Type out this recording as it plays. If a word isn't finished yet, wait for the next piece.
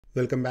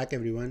Welcome back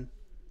everyone.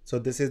 So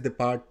this is the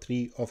part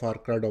 3 of our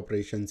CRUD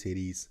operation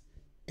series.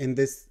 In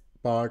this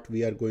part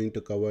we are going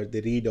to cover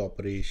the read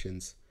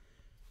operations.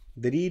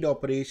 The read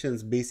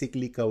operations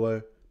basically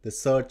cover the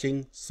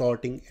searching,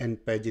 sorting and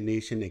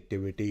pagination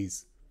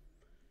activities.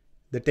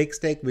 The tech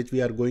stack which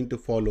we are going to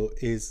follow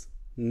is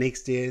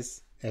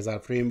Nextjs as our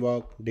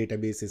framework,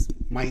 database is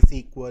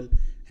MySQL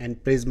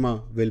and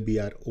Prisma will be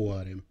our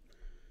ORM.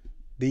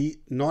 The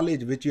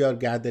knowledge which you are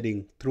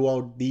gathering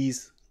throughout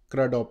these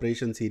CRUD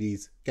operation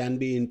series can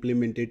be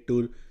implemented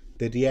to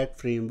the React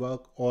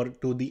framework or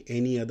to the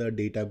any other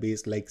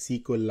database like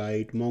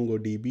SQLite,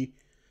 MongoDB.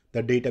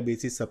 The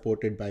database is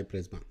supported by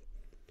Prisma.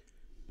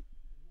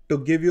 To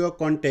give you a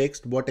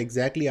context, what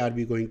exactly are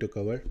we going to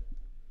cover?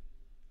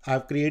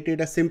 I've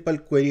created a simple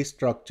query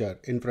structure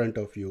in front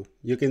of you.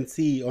 You can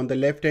see on the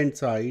left hand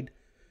side,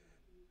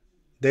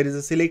 there is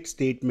a select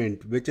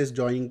statement which is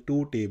joining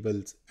two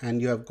tables,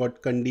 and you have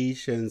got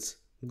conditions,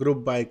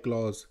 group by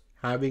clause,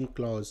 having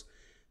clause,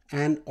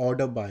 and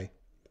order by.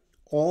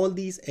 All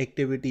these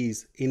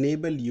activities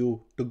enable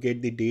you to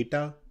get the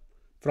data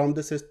from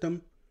the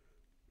system,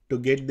 to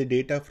get the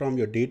data from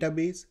your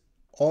database,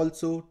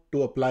 also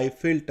to apply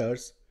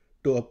filters,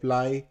 to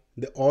apply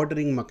the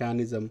ordering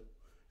mechanism,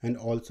 and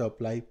also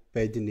apply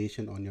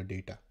pagination on your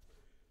data.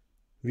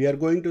 We are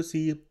going to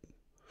see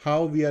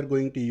how we are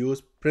going to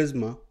use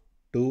Prisma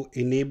to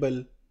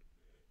enable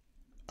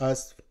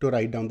us to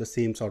write down the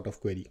same sort of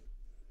query.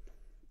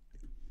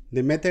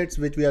 The methods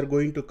which we are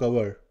going to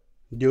cover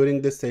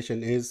during this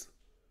session is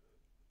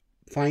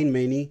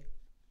findMany.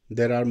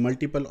 There are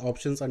multiple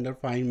options under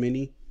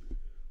findMany.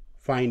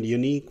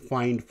 findUnique,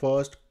 find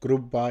first,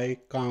 groupBy,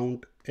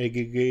 count,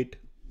 aggregate,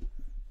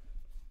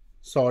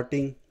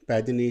 sorting,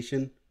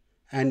 pagination,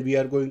 and we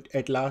are going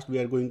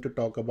to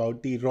talk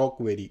about the raw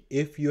query.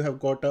 If you have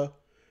got a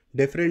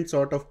different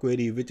sort of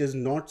query which is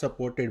not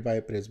supported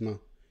by Prisma,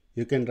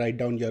 you can write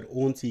down your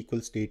own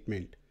SQL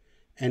statement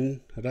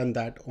and run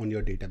that on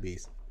your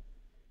database.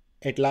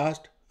 At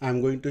last, I'm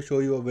going to show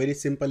you a very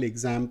simple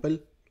example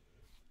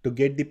to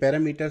get the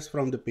parameters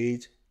from the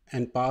page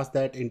and pass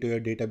that into your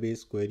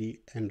database query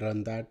and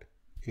run that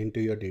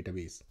into your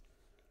database.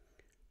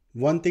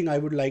 One thing I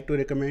would like to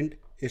recommend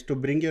is to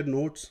bring your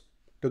notes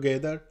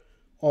together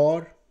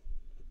or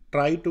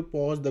try to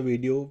pause the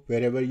video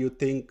wherever you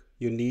think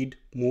you need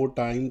more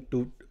time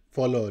to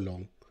follow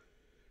along.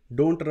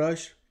 Don't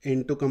rush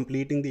into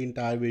completing the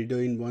entire video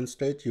in one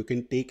stretch. You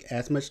can take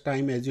as much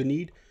time as you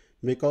need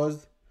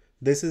because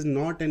this is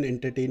not an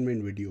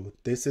entertainment video.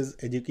 This is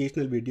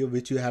educational video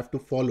which you have to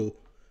follow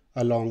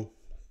along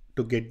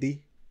to get the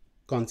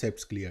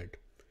concepts cleared.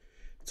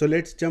 So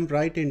let's jump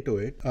right into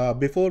it.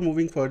 Before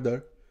moving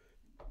further,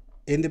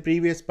 in the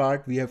previous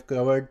part, we have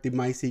covered the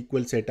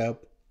MySQL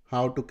setup,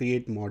 how to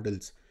create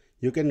models.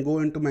 You can go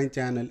into my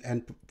channel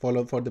and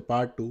follow for the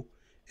part 2.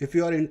 If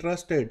you are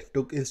interested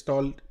to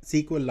install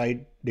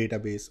SQLite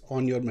database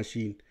on your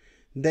machine,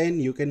 then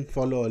you can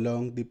follow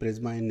along the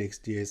Prisma and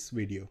Nextjs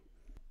video.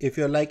 If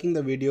you're liking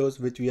the videos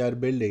which we are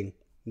building,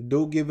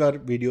 do give our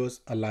videos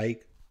a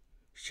like,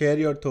 share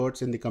your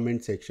thoughts in the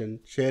comment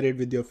section, share it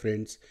with your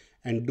friends,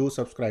 and do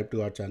subscribe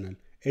to our channel.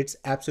 It's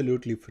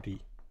absolutely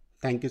free.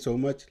 Thank you so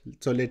much.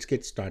 So let's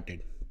get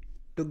started.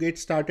 To get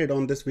started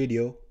on this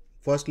video,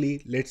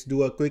 firstly, let's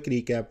do a quick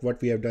recap what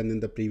we have done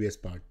in the previous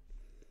part.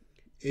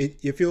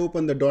 If you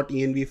open the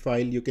 .env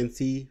file, you can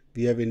see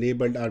we have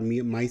enabled our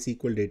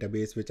MySQL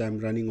database, which I'm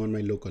running on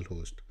my local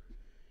host.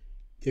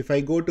 If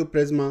I go to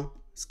Prisma,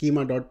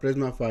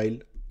 schema.prisma file,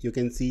 you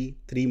can see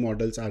 3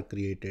 models are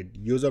created: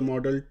 user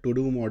model,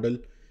 to-do model,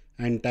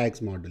 and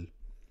tags model.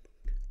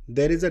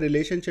 There is a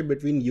relationship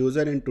between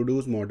user and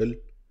to-do's model,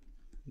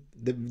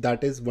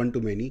 that is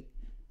one-to-many.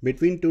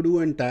 Between to-do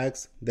and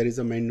tags, there is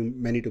a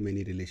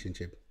many-to-many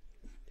relationship.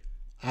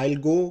 I'll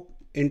go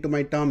into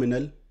my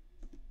terminal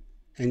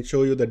and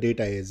show you the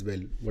data as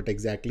well, what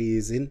exactly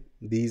is in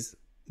these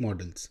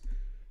models.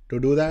 To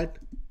do that,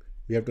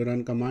 we have to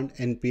run command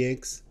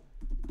npx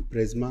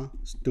Prisma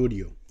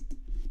Studio.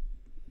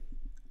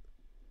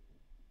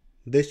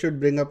 This should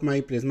bring up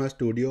my Prisma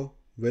Studio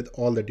with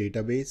all the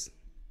database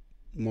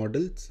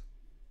models.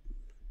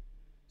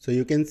 So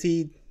you can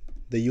see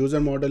the user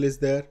model is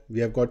there.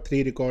 We have got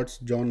 3 records,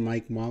 John,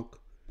 Mike, Mark.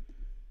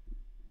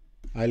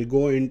 I'll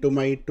go into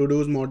my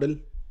to-dos model.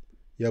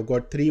 You have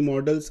got 3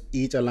 models,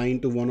 each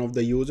aligned to one of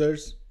the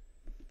users.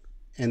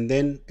 And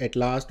then at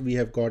last we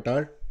have got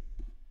our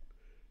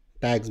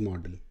tags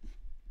model.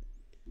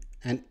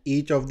 And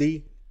each of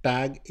the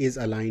tag is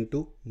aligned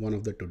to one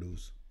of the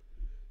to-dos.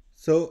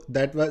 So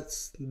that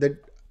was the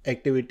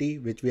activity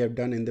which we have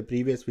done in the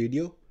previous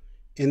video.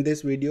 In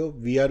this video,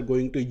 we are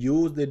going to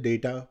use the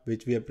data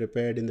which we have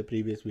prepared in the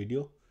previous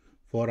video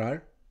for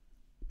our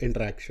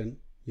interaction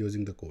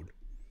using the code.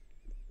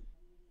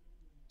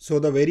 So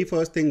the very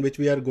first thing which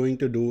we are going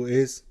to do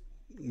is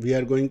we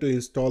are going to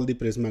install the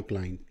Prisma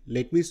client.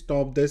 Let me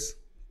stop this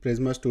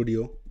Prisma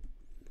Studio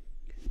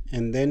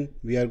and then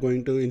we are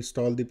going to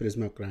install the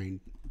Prisma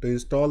client. To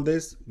install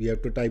this, we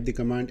have to type the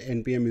command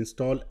npm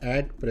install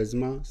add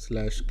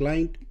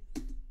prisma/client.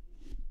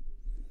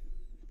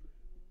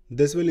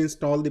 This will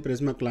install the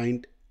Prisma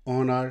client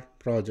on our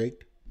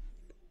project.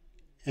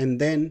 And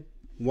then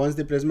once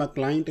the Prisma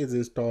client is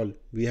installed,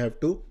 we have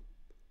to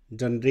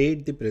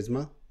generate the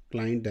Prisma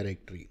client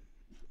directory.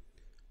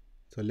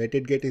 So let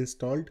it get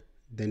installed.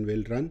 Then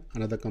we'll run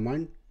another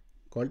command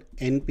called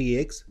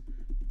npx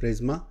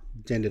prisma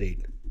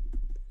generate.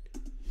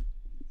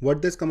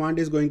 What this command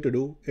is going to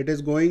do, it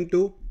is going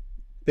to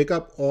pick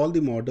up all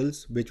the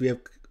models which we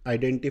have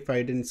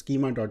identified in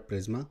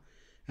schema.prisma,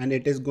 and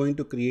it is going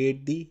to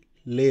create the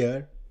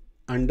layer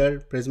under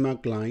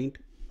Prisma client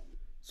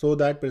so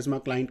that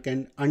Prisma client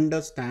can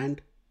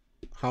understand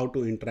how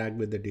to interact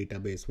with the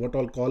database, what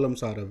all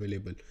columns are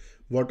available,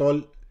 what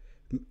all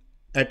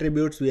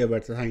attributes we have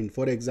assigned.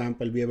 For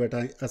example, we have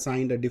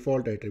assigned a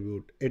default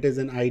attribute. It is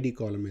an ID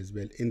column as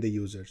well in the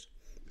users.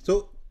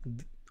 So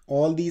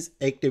all these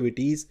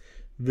activities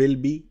will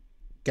be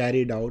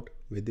carried out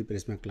with the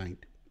Prisma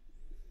client.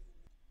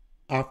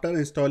 After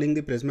installing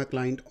the Prisma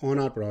client on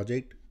our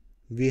project,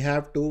 we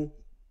have to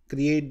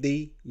create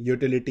the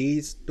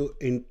utilities to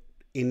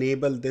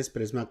enable this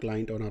Prisma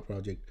client on our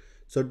project.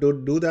 So to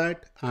do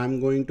that, I'm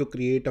going to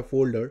create a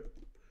folder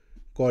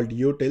called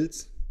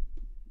utils.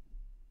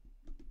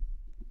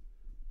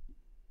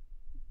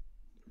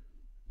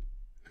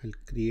 I'll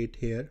create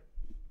here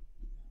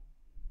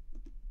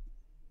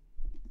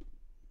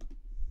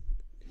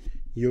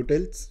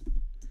utils,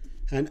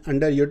 and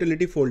under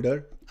utility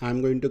folder,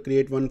 I'm going to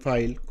create one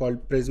file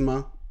called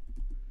Prisma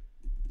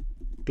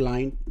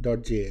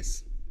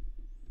client.js.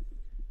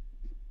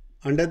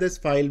 Under this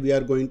file, we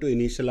are going to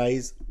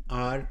initialize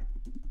our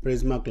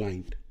Prisma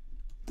client.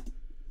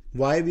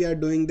 Why we are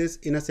doing this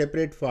in a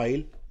separate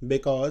file?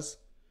 Because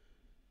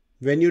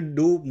when you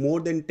do more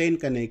than 10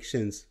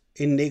 connections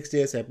in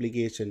Nextjs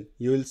application,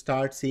 you will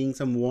start seeing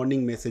some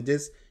warning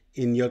messages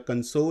in your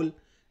console,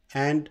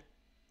 and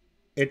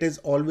it is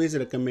always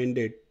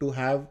recommended to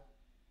have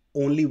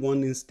only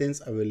one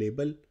instance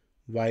available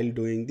while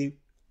doing the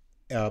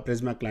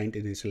Prisma client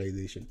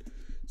initialization.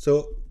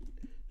 So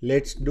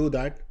let's do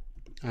that.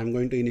 I'm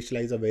going to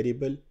initialize a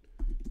variable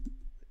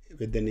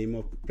with the name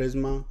of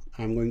Prisma.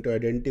 I'm going to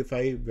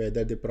identify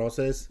whether the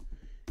process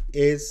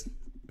is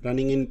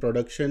running in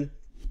production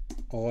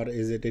or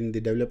is it in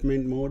the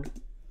development mode.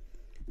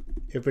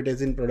 If it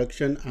is in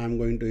production, I'm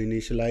going to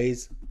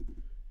initialize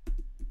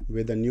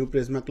with a new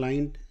Prisma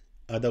client.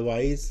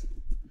 Otherwise,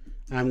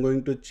 I'm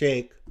going to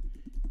check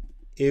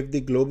if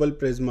the global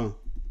Prisma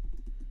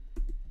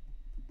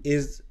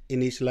is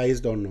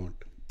initialized or not.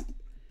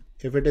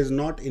 If it is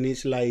not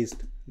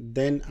initialized,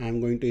 then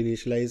I'm going to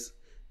initialize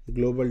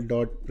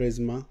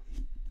global.prisma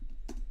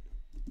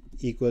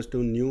equals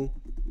to new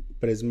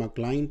Prisma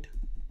client,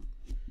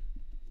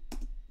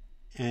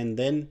 and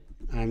then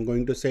I'm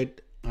going to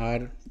set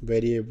our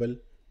variable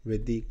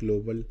with the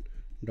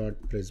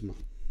global.prisma.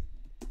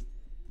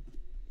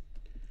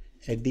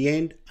 At the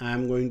end,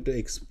 I'm going to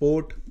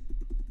export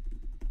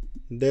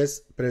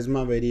this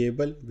Prisma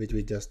variable which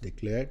we just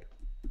declared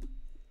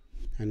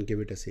and give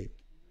it a save.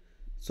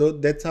 So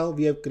that's how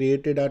we have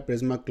created our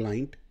Prisma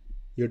client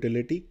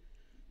utility.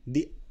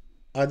 The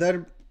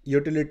other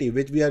utility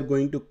which we are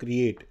going to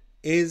create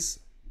is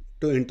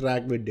to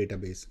interact with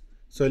database.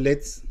 So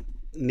let's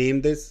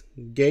name this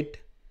get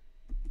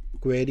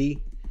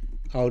query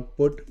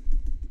output.js.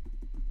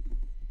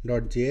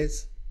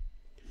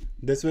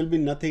 This will be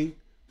nothing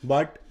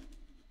but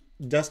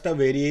just a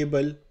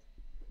variable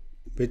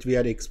which we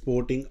are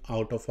exporting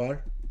out of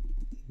our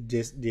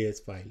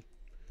JS file.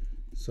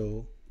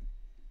 So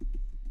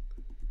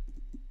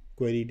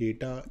query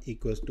data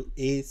equals to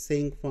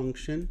async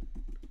function.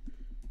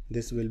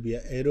 This will be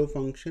an arrow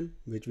function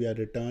which we are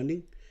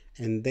returning,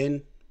 and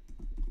then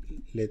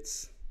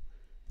let's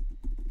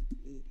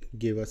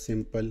give a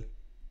simple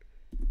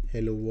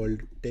hello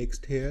world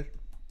text here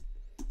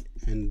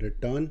and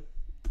return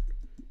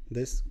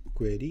this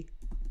query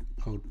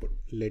output.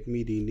 Let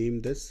me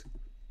rename this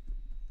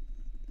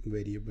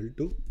variable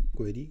to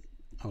query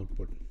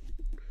output.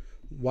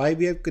 Why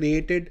we have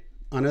created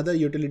another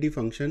utility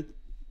function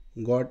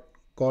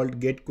called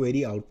get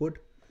query output?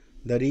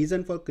 The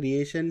reason for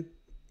creation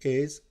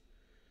is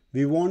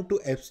we want to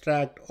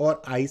abstract or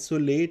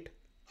isolate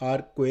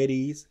our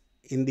queries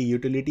in the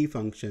utility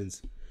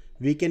functions.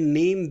 We can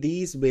name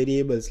these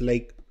variables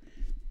like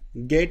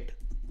get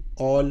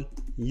all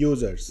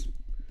users.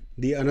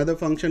 The another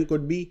function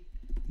could be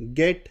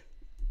get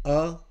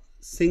a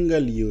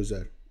single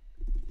user.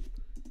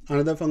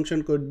 Another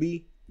function could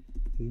be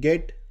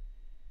get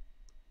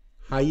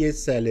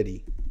highest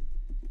salary.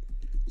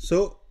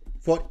 So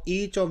for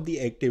each of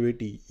the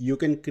activity, you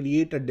can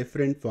create a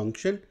different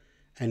function,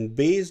 and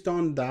based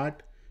on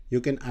that,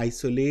 you can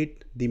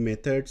isolate the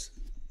methods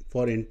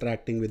for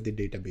interacting with the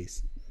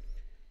database.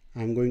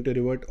 I'm going to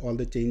revert all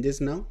the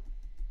changes now.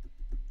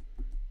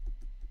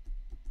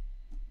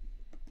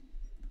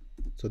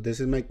 So this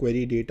is my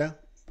query data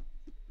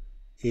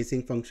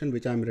async function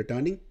which I'm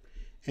returning.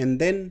 And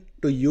then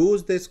to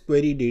use this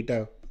query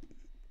data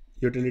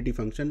utility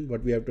function,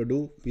 what we have to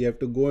do, we have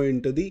to go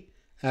into the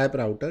app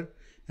router,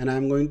 and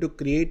I'm going to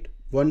create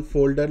one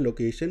folder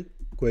location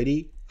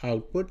query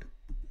output.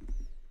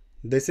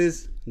 This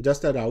is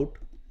just a route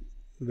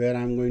where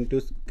I'm going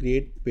to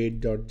create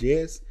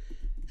page.js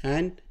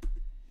and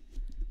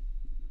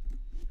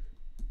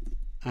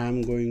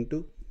I'm going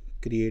to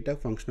create a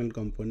functional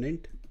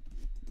component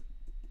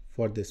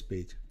for this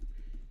page.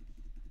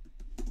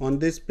 On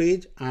this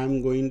page,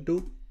 I'm going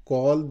to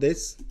call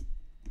this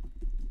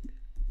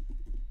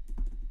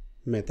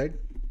method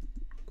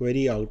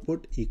query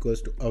output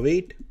equals to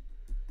await,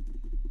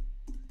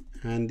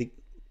 and the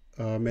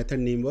method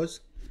name was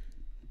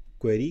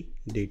query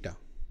data.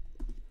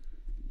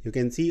 You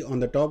can see on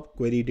the top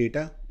query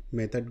data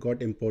method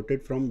got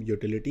imported from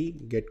utility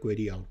get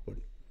query output.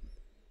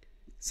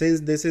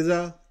 Since this is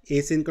a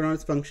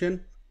asynchronous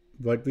function,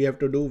 what we have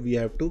to do, we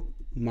have to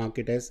mark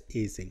it as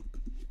async,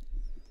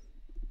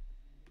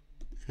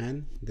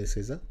 and this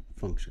is a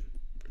function.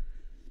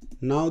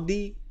 Now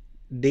the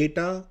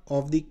data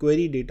of the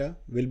query data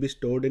will be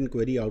stored in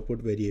query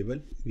output variable.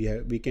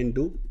 We can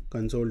do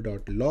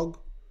console.log,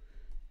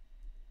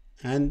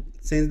 and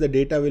since the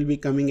data will be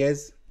coming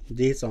as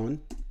JSON,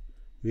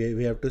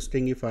 we have to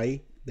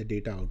stringify the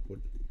data output.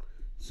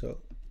 So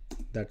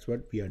that's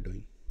what we are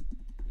doing,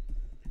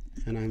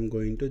 and I'm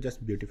going to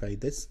just beautify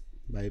this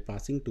by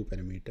passing two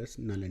parameters,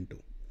 null and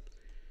true.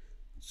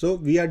 So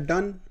we are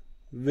done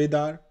with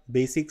our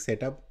basic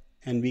setup,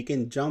 and we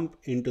can jump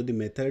into the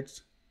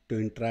methods to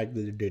interact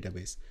with the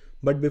database.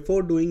 But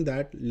before doing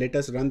that, let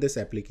us run this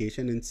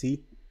application and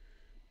see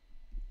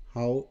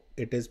how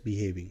it is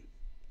behaving.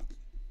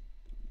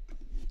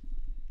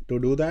 To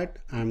do that,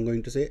 I'm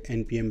going to say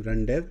npm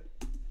run dev.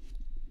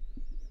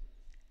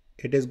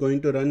 It is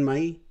going to run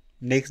my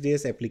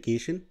Nextjs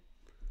application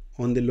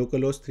on the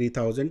localhost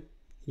 3000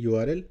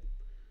 URL.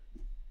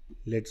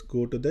 Let's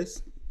go to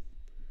this.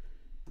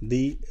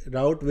 The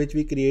route which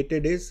we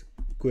created is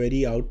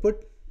query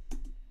output.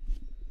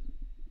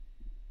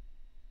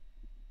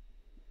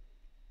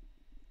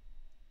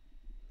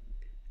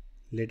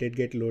 Let it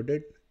get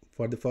loaded.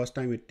 For the first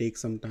time it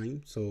takes some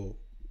time, so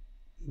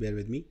bear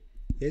with me.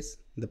 Yes,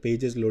 the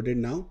page is loaded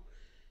now,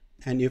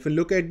 and if you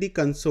look at the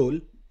console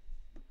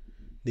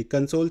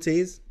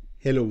says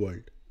hello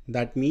world.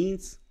 That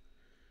means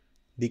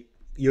the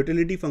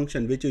utility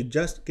function which you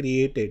just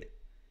created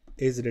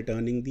is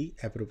returning the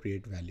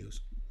appropriate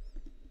values.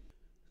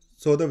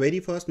 So the very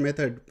first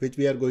method which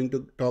we are going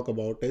to talk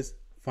about is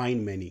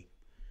findMany.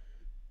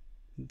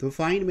 The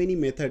findMany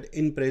method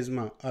in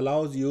Prisma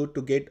allows you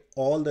to get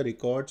all the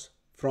records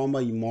from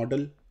a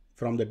model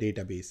from the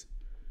database.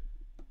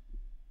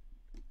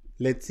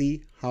 Let's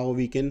see how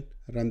we can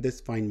run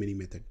this findMany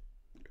method.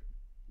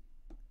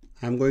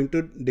 I'm going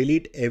to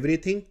delete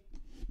everything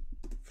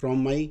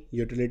from my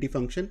utility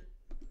function,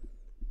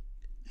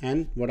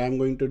 and what I'm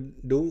going to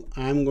do,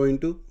 I'm going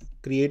to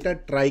create a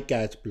try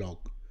catch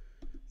block.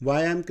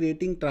 Why I'm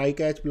creating try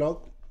catch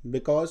block?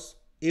 Because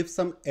if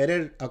some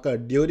error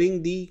occurred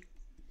during the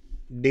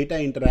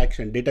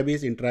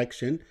database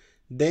interaction,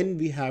 then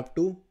we have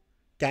to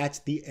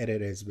catch the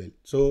error as well.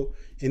 So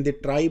in the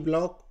try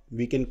block,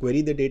 we can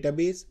query the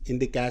database. In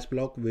the catch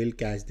block, we'll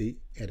catch the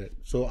error.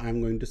 So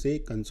I'm going to say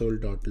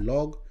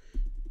console.log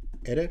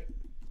error.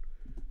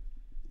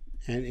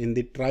 And in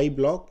the try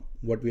block,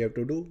 what we have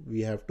to do,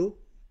 we have to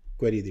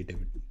query the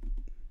database.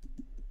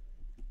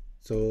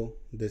 So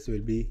this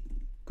will be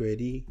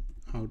query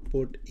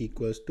output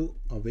equals to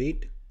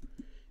await.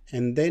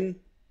 And then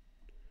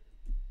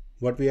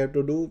what we have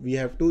to do, we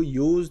have to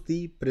use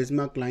the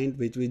Prisma client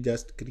which we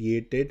just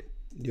created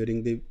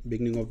during the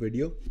beginning of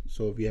video.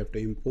 So we have to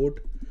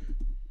import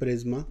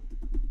Prisma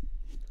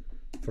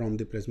from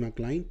the Prisma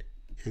client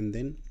and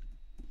then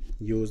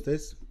use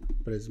this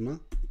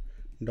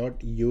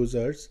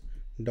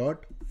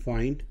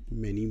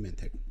Prisma.users.findMany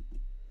method.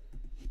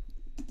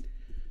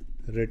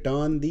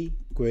 Return the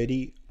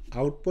query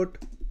output,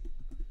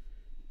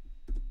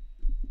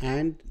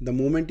 and the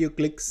moment you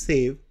click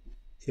save,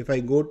 if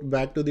I go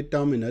back to the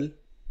terminal,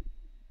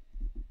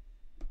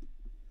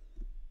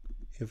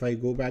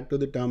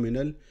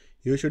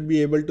 you should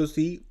be able to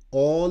see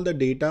all the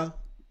data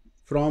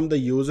from the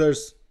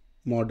users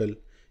model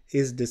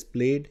is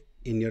displayed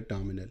in your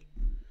terminal.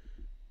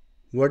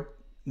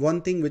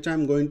 One thing which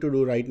I'm going to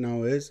do right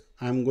now is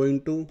I'm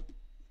going to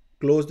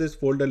close this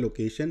folder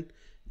location,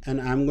 and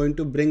I'm going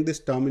to bring this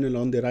terminal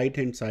on the right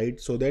hand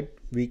side so that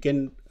we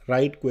can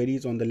write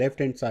queries on the left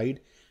hand side,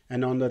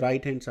 and on the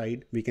right hand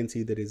side we can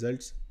see the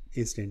results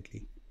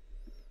instantly.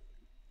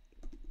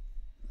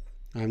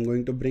 I'm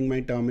going to bring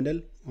my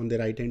terminal on the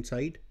right hand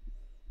side,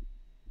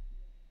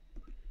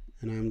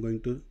 and I'm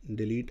going to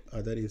delete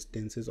other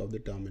instances of the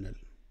terminal.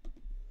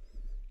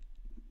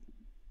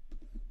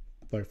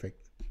 Perfect.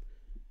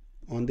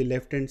 On the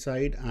left hand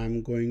side,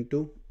 I'm going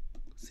to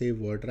save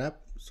word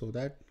wrap so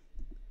that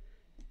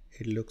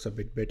it looks a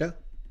bit better.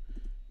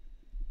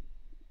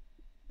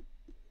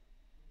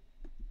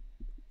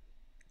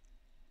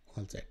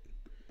 All set.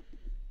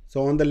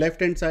 So on the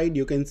left hand side,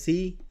 you can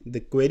see the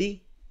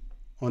query.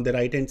 On the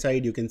right hand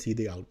side, you can see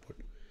the output.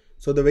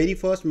 So the very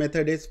first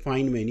method is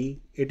findMany.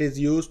 It is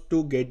used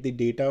to get the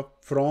data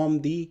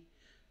from the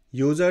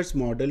users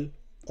model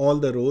all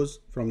the rows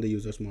from the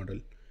users model.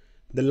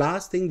 The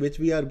last thing which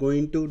we are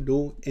going to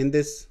do in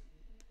this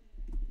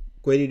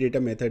query data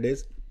method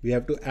is we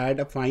have to add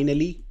a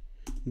finally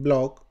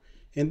block.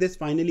 In this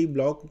finally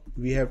block,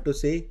 we have to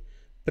say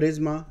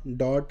Prisma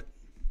dot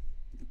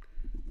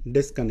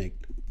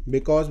disconnect,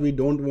 because we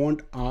don't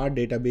want our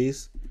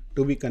database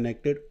to be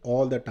connected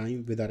all the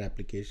time with our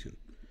application.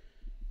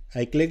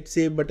 I clicked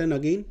save button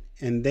again,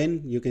 and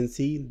then you can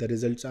see the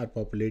results are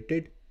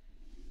populated.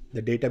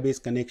 The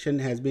database connection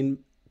has been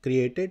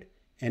created,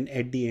 and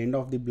at the end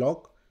of the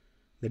block,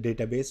 the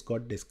database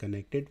got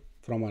disconnected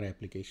from our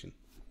application.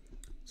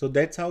 So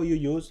that's how you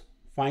use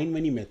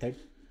findMany method.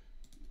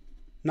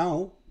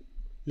 Now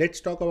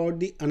let's talk about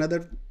the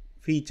another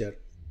feature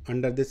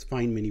under this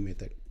findMany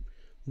method.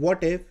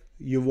 What if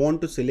you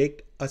want to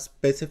select a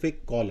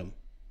specific column?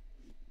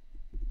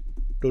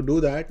 To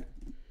do that,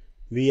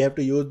 we have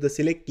to use the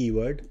select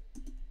keyword,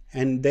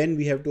 and then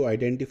we have to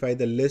identify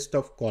the list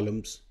of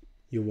columns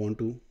you want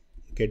to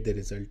get the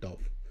result of.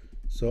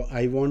 So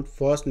I want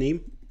first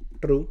name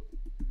true,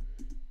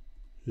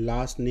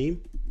 last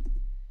name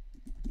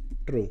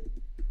true.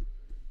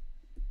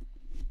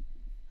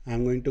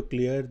 I'm going to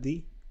clear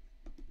the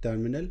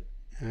terminal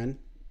and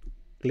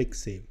click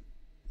save.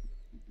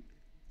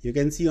 You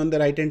can see on the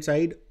right hand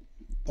side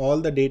all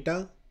the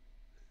data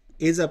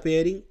is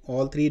appearing,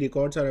 all three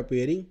records are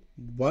appearing,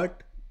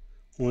 but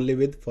only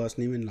with first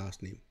name and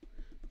last name,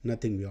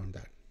 nothing beyond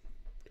that.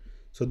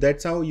 So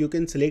that's how you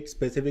can select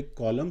specific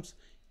columns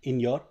in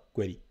your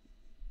query.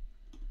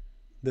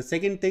 The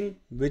second thing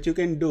which you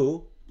can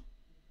do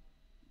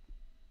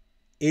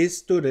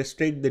is to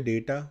restrict the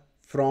data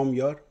from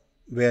your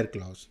where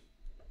clause.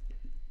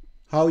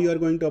 How you are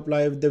going to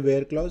apply the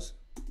where clause?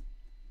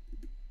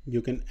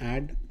 You can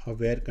add a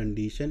where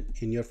condition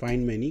in your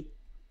findMany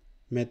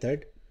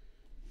method.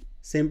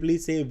 Simply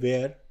say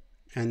where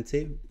and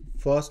say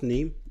first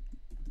name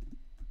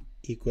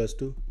equals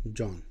to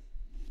John.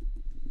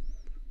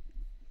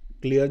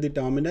 Clear the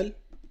terminal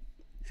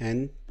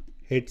and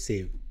hit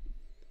save.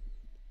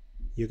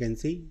 You can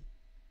see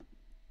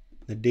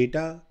the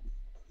data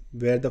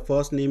where the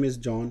first name is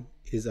John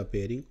is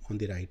appearing on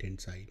the right hand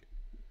side.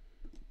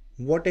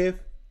 What if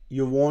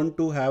you want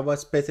to have a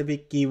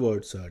specific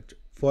keyword search?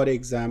 For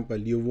example,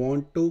 you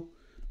want to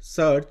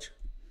search,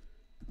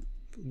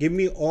 give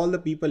me all the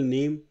people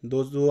name,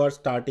 those who are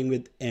starting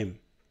with M.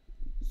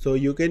 So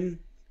you can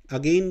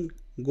again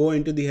go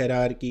into the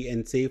hierarchy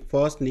and say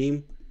first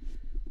name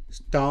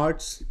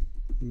starts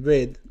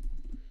with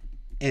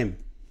M.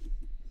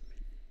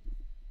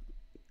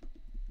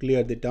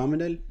 Clear the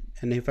terminal,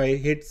 and if I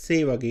hit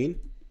save again,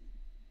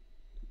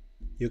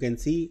 you can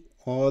see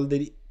all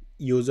the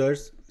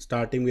users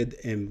starting with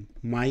M,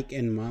 Mike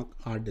and Mark,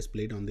 are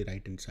displayed on the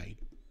right hand side.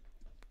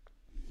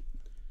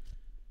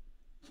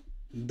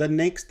 The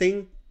next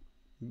thing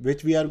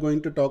which we are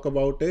going to talk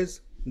about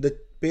is the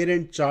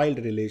parent-child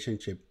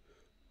relationship.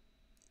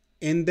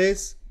 In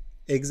this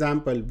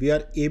example, we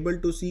are able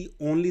to see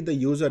only the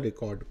user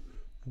record,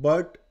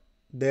 but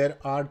there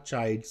are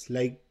childs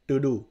like to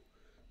do.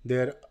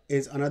 There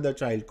is another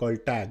child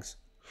called tags.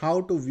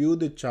 How to view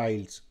the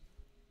childs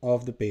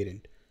of the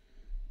parent?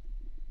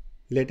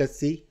 Let us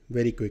see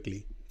very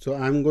quickly. So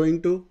I'm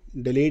going to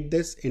delete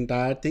this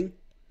entire thing,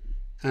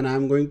 and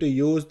I'm going to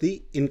use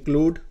the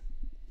include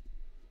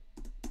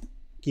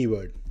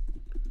keyword.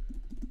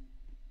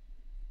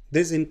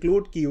 This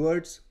include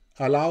keywords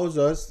allows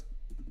us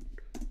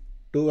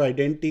to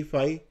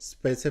identify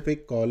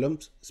specific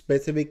columns,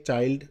 specific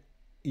child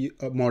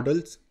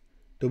models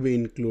to be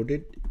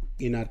included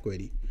in our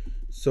query.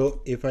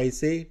 So if I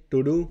say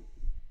to do,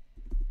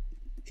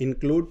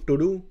 include to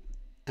do,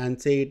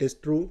 and say it is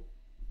true,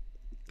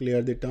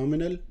 clear the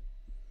terminal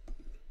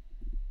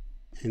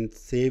and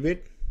save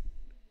it.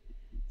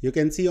 You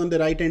can see on the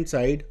right hand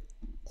side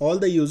all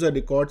the user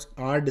records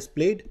are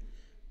displayed,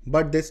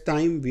 but this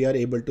time we are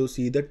able to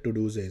see the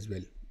to-dos as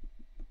well.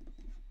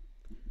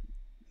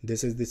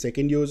 This is the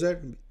second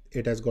user,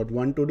 it has got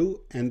one to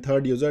do, and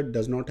third user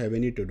does not have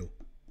any to do.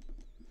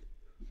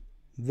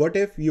 What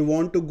if you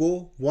want to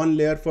go one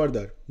layer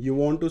further? You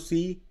want to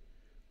see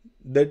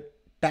the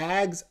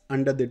tags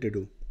under the to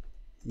do.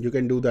 You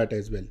can do that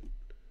as well.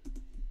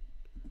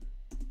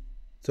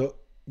 So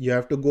you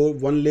have to go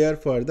one layer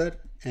further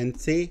and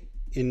say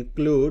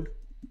include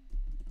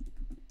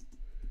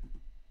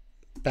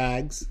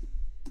tags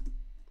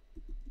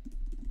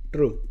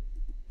true.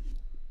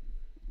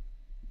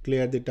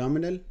 Clear the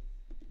terminal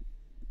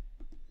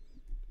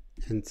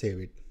and save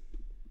it.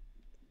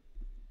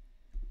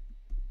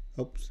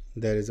 Oops,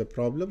 there is a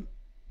problem.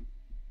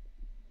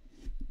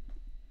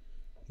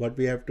 What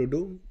we have to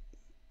do,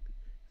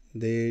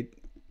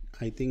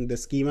 I think the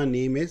schema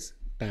name is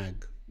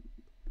tag.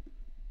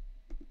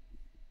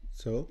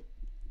 So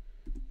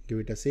give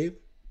it a save,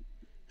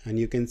 and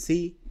you can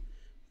see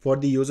for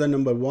the user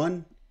number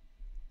 1,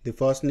 the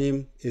first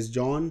name is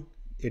John.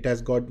 It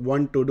has got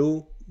one to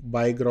do,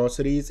 buy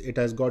groceries. It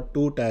has got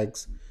 2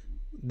 tags.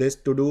 This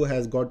to do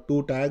has got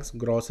 2 tags,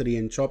 grocery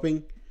and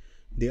shopping.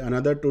 The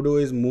another to do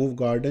is move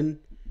garden,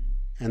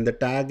 and the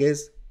tag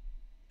is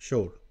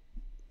Sure.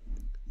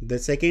 The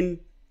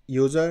second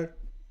user,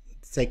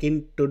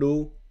 second to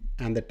do,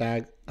 and the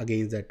tag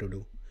against that to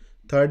do.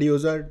 Third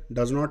user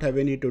does not have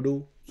any to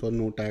do, so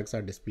no tags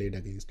are displayed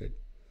against it.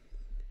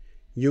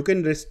 You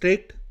can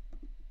restrict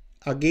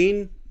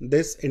again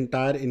this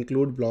entire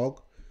include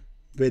block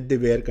with the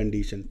where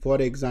condition.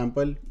 For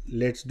example,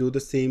 let's do the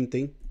same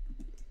thing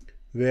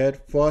where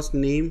first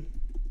name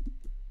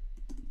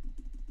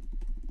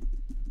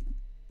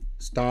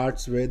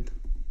starts with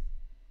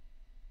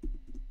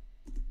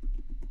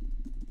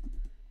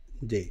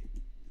J.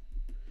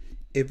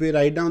 If we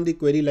write down the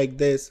query like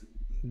this,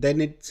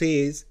 then it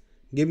says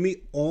give me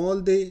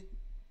all the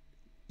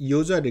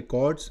user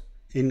records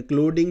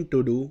including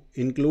to do,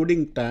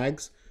 including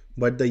tags,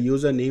 but the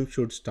username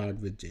should start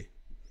with J.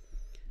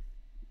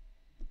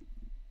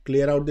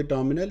 Clear out the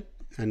terminal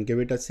and give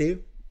it a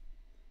save.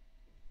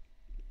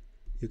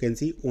 You can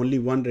see only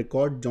one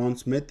record, John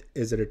Smith,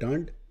 is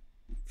returned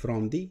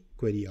from the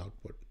query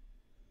output.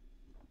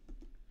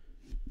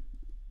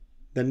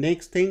 The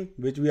next thing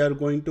which we are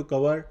going to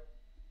cover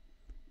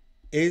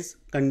is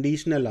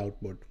conditional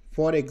output.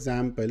 For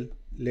example,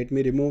 let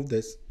me remove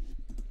this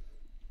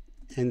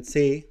and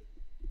say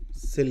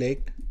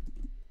select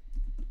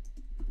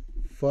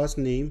first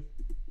name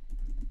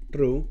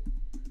true,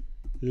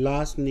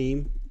 last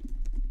name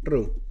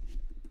true,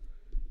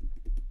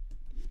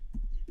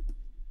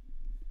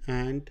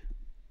 and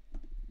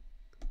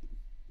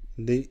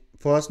the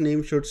first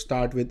name should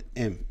start with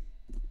M.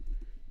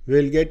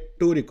 We'll get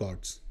two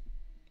records,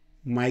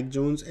 Mike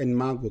Jones and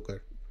Mark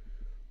Booker.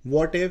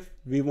 What if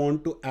we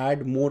want to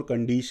add more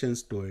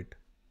conditions to it?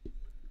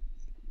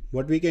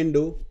 What we can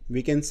do,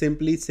 we can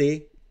simply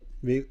say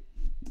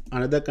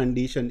another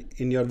condition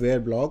in your where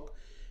block,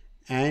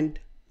 and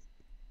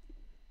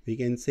we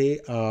can say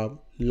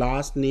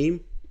last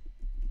name,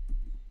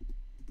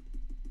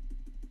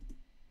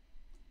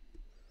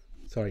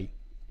 sorry,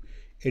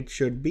 it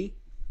should be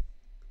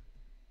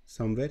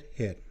somewhere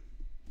here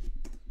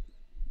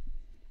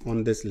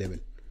on this level.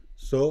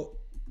 So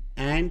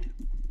and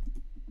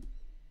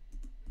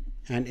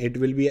it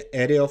will be an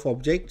array of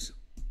objects.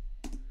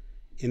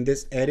 In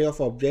this array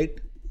of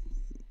object,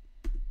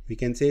 we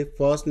can say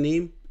first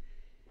name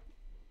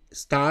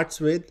starts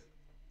with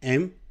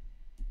M,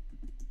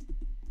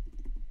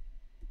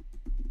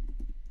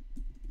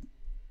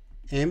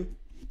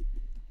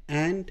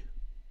 and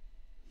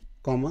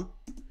comma,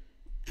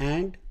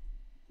 and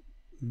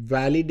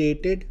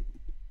validated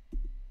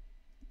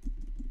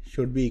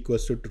should be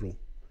equals to true.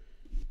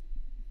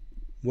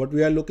 What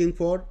we are looking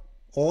for,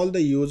 all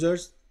the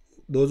users,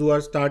 those who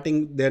are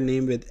starting their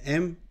name with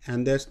M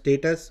and their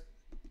status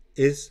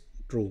is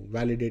true,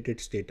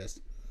 validated status.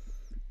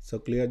 So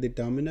clear the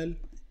terminal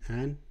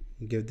and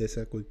give this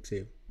a quick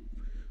save.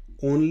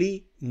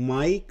 Only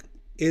Mike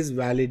is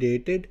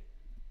validated.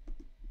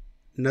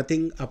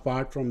 Nothing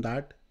apart from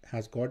that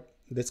has got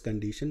this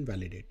condition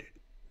validated.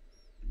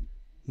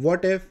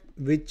 What if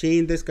we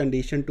change this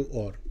condition to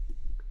OR?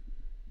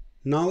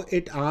 Now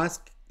it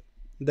asks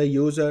the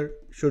user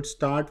should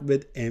start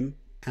with M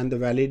and the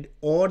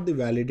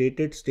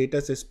validated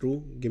status is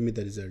true. Give me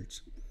the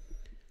results.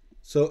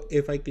 So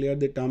if I clear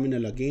the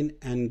terminal again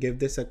and give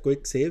this a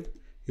quick save,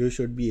 you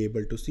should be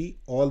able to see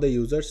all the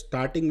users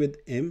starting with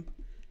M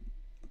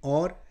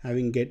or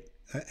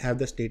have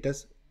the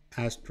status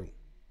as true.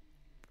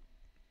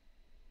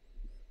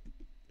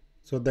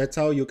 So that's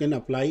how you can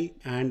apply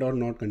and or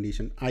not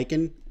condition. I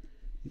can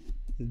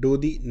do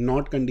the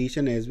not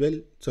condition as well.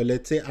 So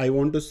let's say I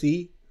want to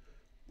see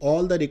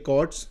all the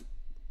records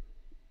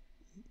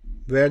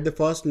where the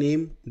first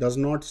name does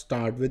not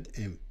start with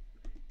M.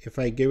 If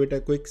I give it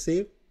a quick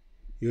save,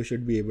 you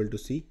should be able to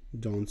see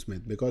John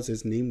Smith because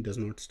his name does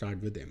not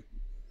start with M.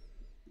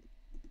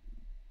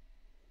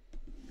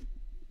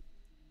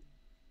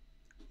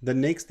 The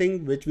next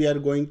thing which we are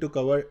going to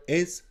cover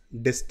is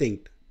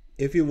distinct.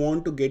 If you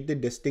want to get the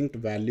distinct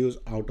values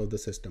out of the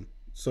system.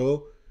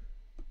 So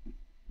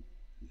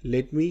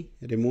let me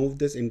remove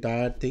this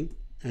entire thing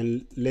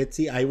and let's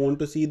see, I want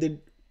to see the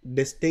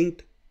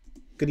distinct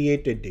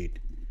created date,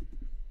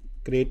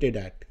 created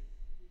at.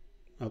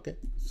 Okay,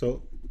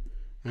 so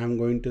I'm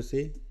going to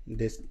say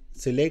this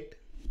select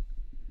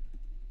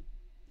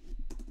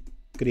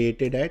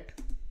created at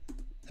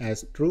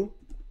as true,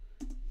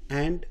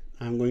 and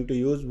I'm going to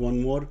use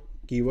one more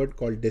keyword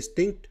called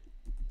distinct,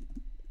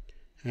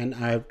 and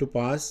I have to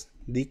pass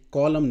the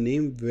column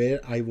name where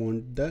I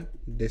want the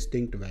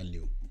distinct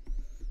value.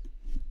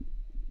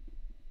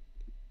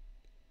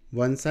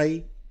 Once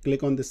I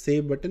click on the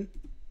save button,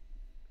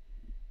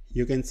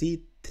 you can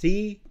see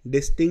 3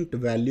 distinct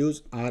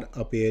values are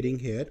appearing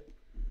here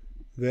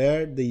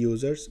where the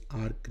users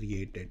are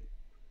created.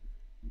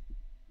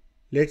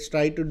 Let's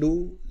try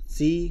to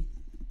see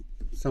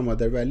some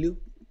other value.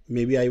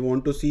 Maybe I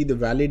want to see the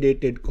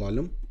validated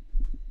column,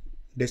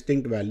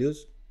 distinct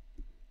values.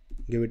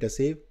 Give it a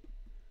save.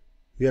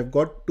 We have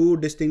got 2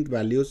 distinct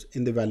values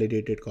in the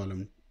validated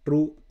column,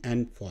 true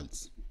and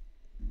false.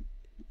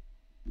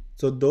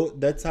 So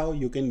that's how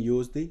you can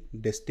use the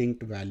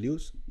distinct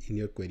values in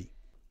your query.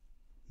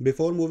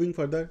 Before moving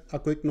further, a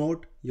quick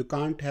note, you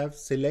can't have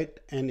select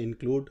and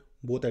include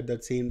both at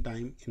the same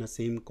time in a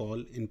same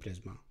call in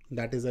Prisma.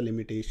 That is a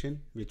limitation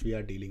which we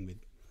are dealing with.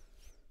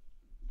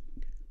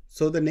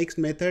 So the next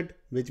method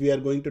which we are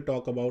going to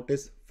talk about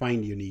is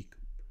findUnique.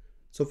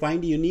 So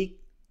findUnique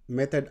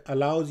method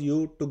allows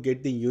you to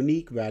get the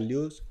unique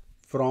values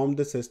from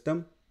the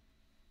system.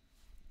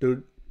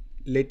 To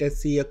let us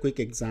see a quick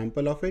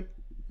example of it.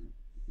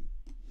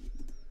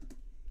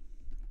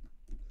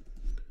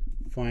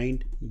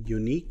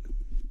 findUnique,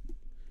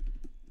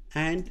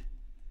 and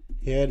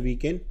here we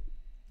can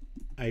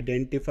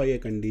identify a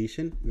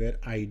condition where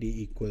id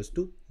equals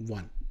to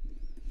 1.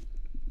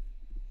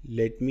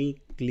 Let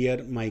me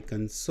clear my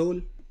console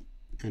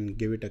and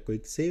give it a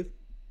quick save.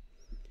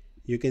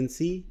 You can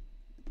see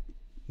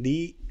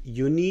the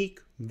unique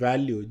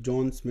value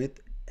John Smith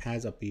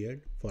has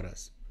appeared for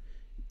us.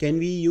 Can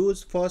we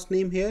use first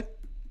name here?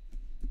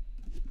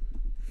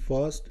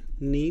 First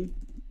name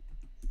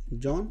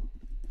John?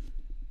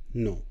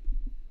 No.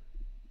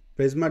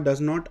 Prisma does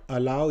not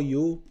allow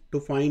you to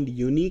find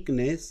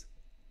uniqueness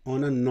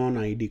on a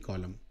non-id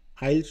column.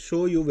 I'll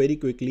show you very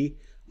quickly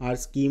our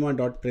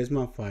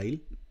schema.prisma file.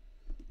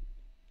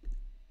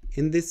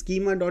 In this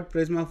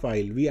schema.prisma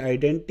file, we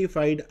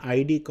identified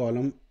id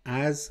column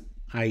as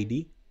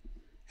id,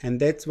 and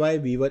that's why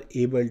we were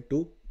able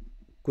to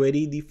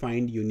query the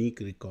findUnique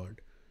record.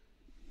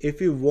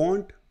 If you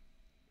want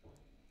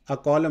a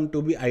column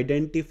to be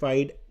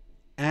identified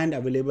and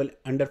available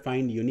under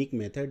findUnique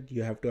method,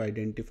 you have to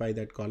identify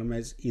that column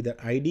as either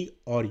id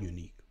or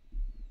unique.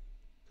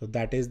 So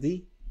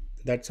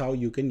that's how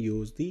you can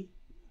use the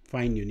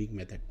findUnique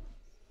method.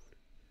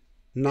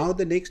 Now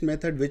the next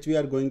method which we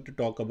are going to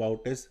talk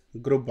about is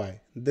groupBy.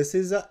 This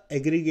is an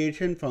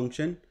aggregation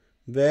function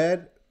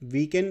where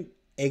we can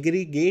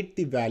aggregate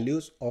the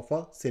values of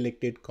a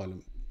selected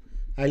column.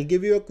 I'll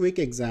give you a quick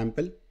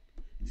example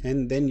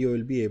and then you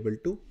will be able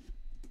to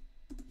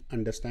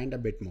understand a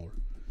bit more.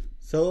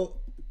 So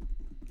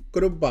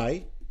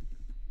groupBy,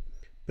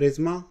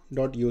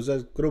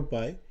 prisma.users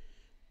groupBy,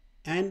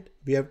 and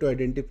we have to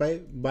identify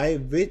by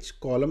which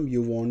column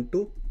you want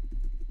to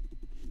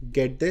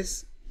get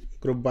this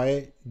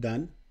groupBy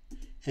done,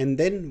 and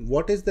then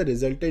what is the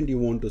resultant you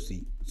want to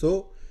see.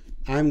 So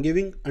I'm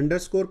giving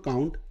underscore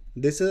count.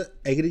 This is an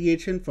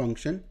aggregation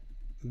function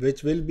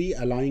which will be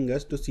allowing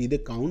us to see the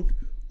count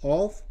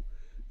of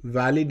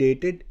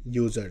validated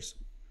users.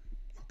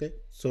 Okay,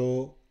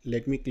 so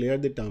let me clear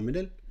the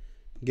terminal,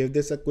 give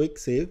this a quick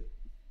save,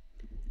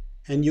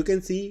 and you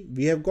can see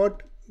we have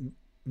got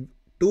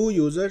 2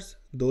 users,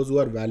 those who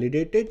are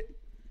validated,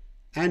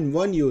 and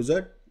 1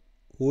 user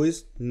who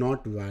is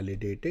not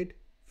validated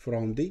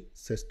from the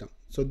system.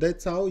 So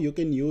that's how you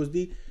can use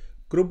the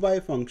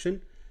groupBy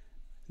function.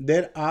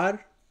 There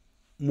are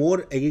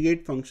more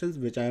aggregate functions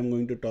which I am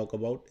going to talk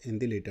about in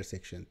the later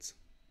sections.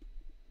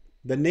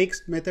 The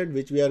next method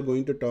which we are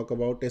going to talk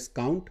about is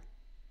count.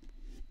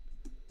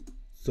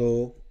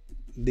 So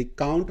the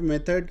count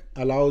method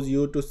allows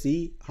you to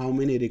see how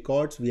many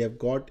records we have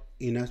got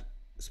in a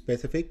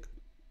specific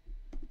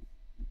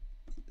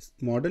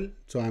model.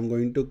 So I'm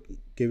going to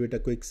give it a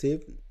quick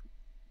save.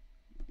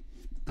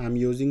 I'm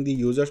using the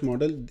users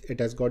model. It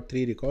has got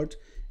 3 records.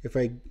 If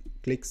I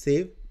click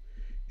save,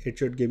 it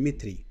should give me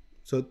 3.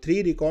 So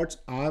 3 records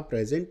are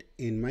present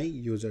in my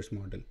users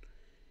model.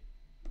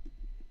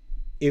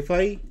 If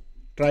I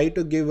try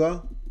to give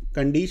a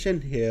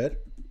condition here,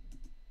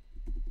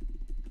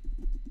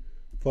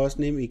 first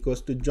name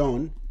equals to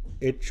John,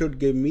 it should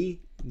give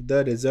me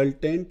the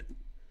resultant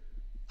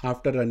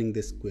after running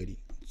this query.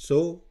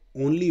 So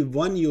only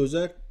 1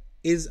 user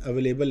is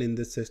available in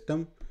this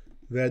system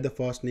where the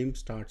first name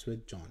starts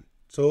with John.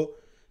 So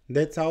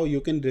that's how you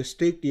can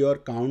restrict your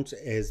counts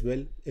as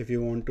well if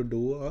you want to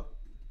do a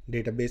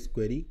database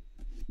query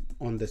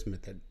on this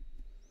method.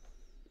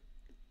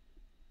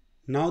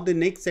 Now the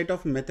next set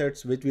of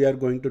methods which we are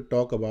going to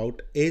talk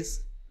about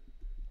is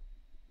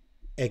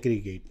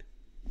aggregate.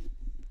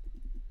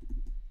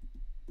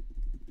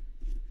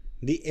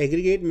 The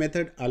aggregate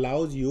method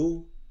allows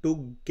you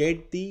to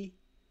get the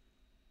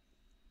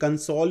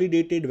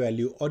consolidated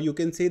value, or you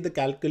can say the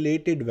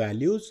calculated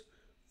values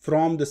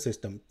from the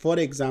system. For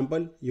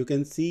example, you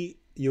can see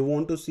you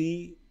want to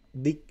see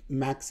the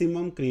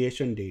maximum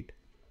creation date.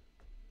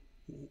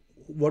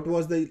 What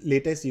was the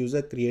latest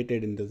user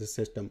created into the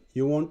system?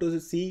 You want to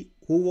see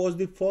who was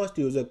the first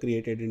user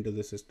created into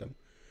the system.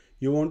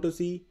 You want to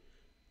see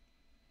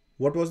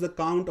what was the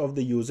count of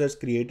the users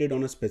created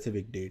on a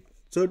specific date.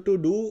 So to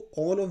do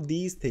all of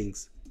these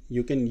things,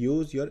 you can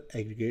use your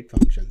aggregate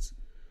functions.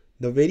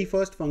 The very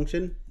first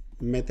function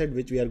method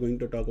which we are going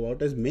to talk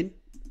about is min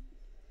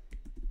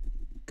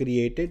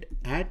created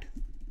at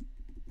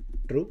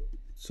true.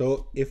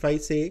 So if I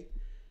say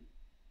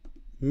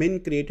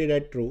min created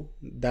at true,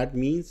 that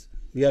means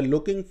we are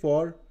looking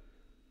for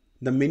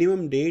the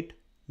minimum date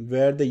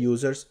where the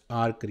users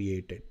are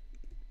created.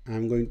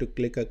 I'm going to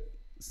click a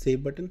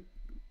save button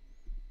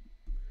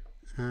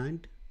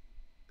and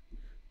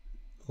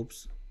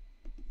oops,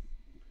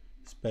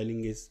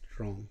 spelling is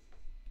wrong.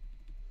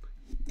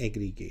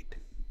 Aggregate.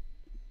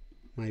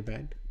 my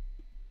bad.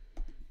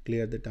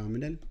 Clear the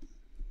terminal,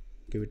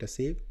 give it a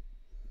save.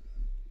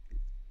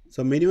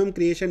 So minimum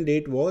creation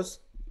date was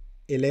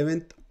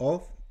 11th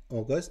of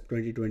August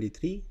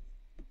 2023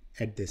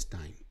 at this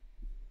time.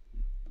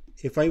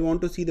 If I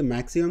want to see the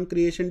maximum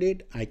creation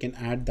date, I can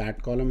add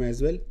that column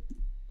as well.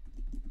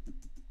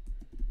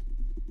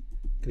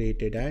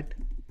 Created at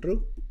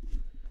true,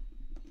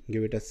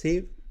 give it a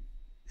save,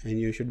 and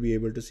you should be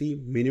able to see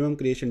minimum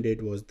creation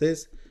date was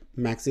this,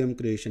 maximum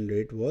creation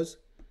date was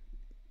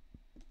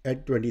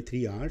at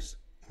 23 hours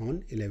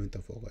on 11th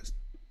of August.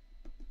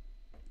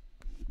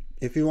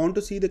 If you want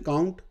to see the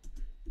count,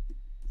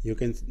 you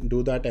can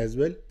do that as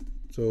well.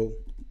 So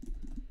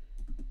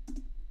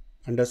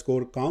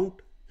underscore count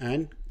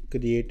and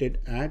created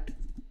at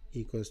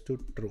equals to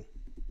true.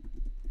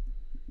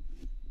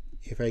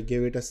 If I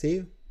give it a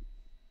save,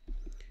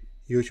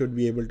 you should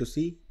be able to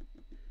see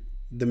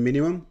the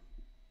minimum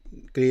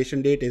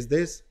creation date is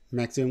this,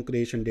 maximum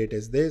creation date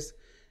is this,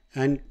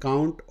 and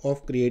count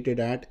of created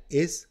at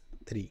is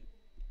 3.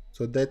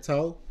 So that's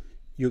how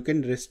you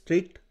can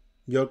restrict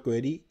your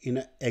query in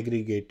an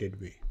aggregated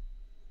way.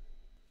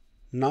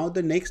 Now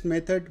the next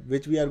method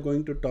which we are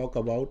going to talk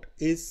about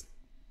is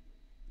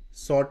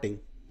sorting.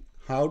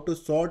 How to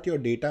sort your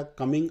data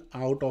coming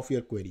out of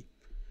your query.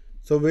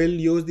 So we'll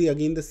use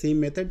again the same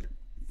method,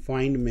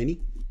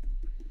 findMany,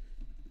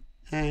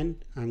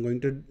 and I'm going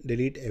to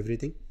delete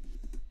everything.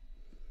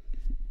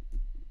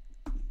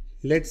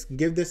 Let's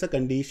give this a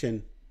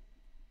condition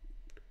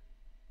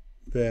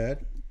where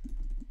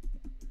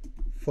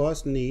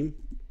first name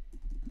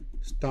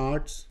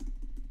starts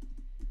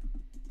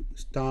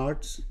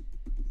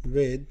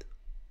with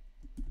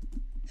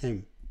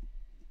M.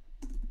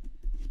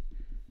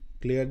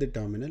 Clear the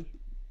terminal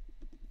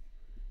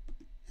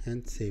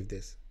and save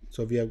this.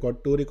 So we have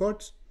got 2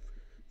 records.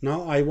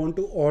 Now I want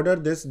to order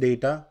this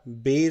data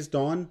based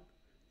on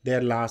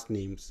their last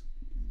names.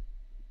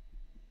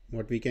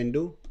 What we can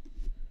do,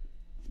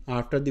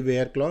 after the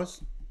where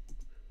clause,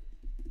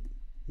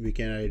 we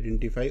can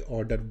identify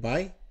order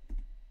by,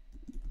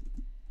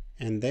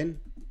 and then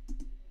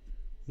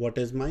what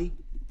is my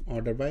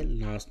order by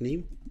last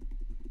name,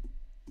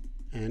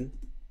 and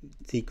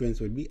sequence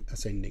will be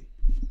ascending.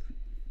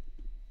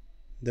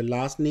 The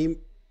last name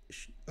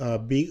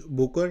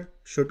Booker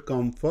should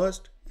come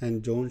first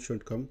and Jones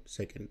should come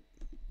second.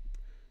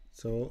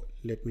 So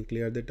let me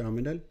clear the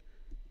terminal,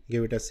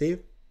 give it a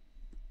save.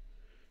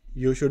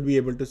 You should be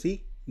able to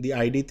see the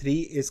ID 3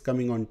 is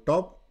coming on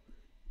top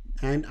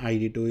and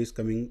ID 2 is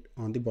coming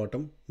on the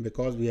bottom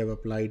because we have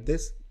applied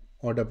this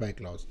order by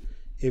clause.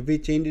 If we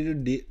change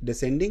it to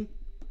descending,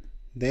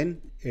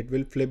 then it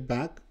will flip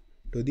back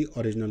to the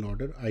original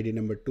order. ID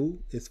number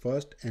 2 is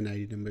first and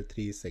ID number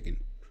 3 is second.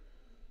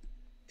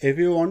 If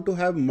you want to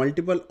have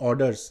multiple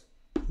orders,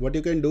 what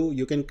you can do,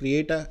 you can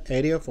create an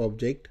array of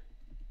object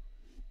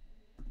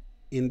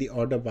in the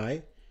order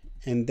by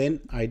and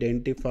then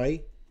identify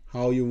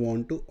how you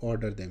want to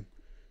order them.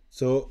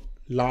 So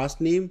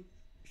last name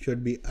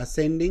should be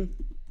ascending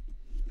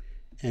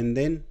and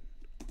then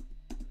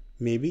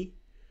maybe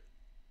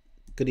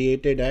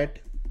created at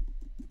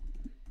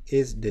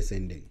is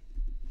descending.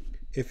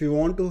 If you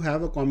want to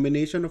have a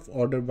combination of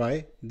order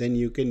by, then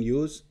you can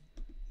use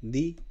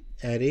the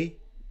array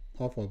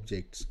of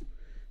objects.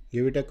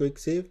 Give it a quick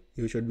save.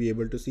 You should be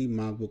able to see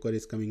Mark Booker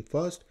is coming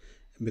first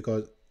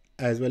because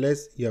as well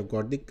as you have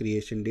got the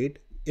creation date.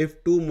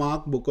 If 2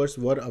 Mark Bookers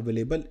were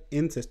available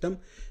in system,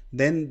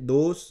 then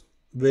those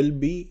will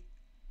be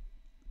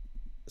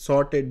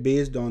sorted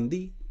based on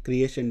the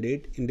creation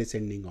date in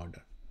descending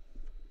order.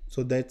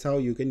 So that's how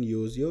you can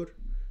use your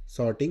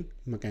sorting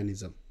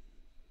mechanism.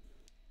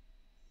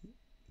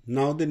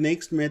 Now the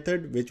next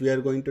method which we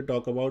are going to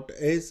talk about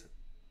is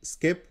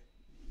skip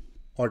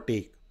or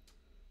take.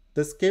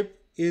 The skip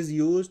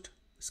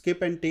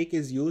and take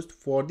is used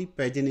for the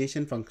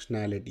pagination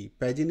functionality.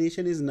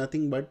 Pagination is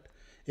nothing but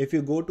if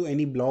you go to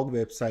any blog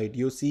website,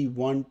 you see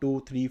 1,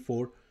 2, 3,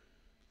 4.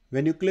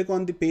 When you click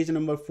on the page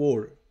number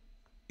 4,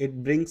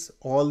 it brings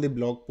all the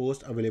blog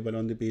posts available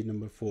on the page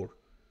number 4.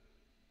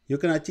 You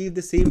can achieve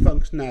the same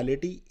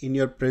functionality in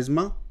your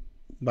Prisma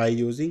by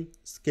using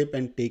skip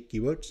and take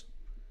keywords.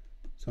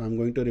 So I'm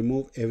going to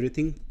remove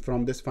everything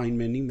from this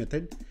findMany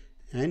method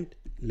and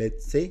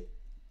let's say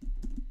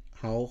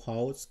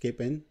how skip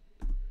and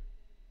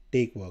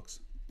take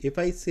works. If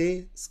I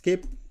say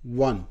skip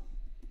 1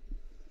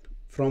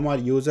 from our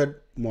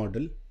user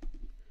model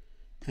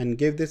and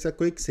give this a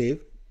quick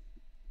save,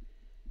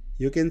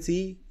 you can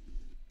see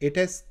it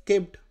has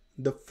skipped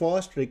the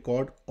first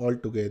record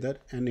altogether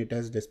and it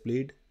has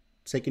displayed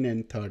second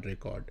and third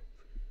record.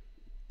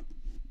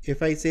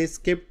 If I say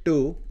skip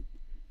 2,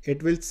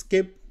 it will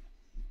skip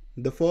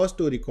the first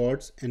 2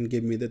 records and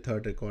give me the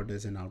third record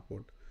as an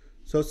output.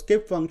 So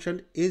skip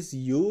function is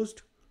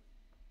used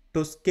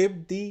to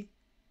skip the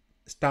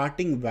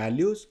starting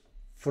values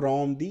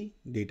from the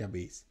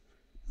database.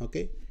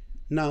 Okay.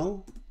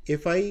 Now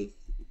if I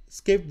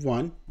skip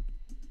 1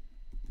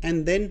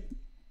 and then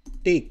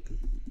take,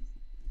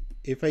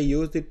 if I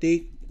use the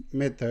take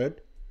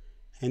method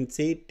and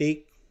say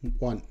take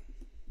 1,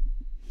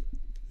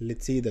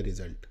 Let's see the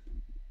result.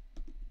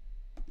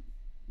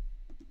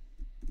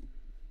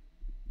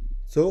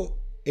 So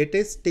it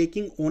is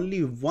taking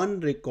only one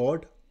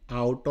record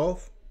out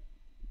of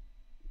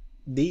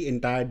the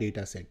entire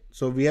data set.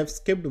 So we have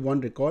skipped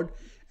one record,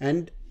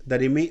 and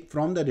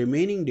from the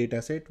remaining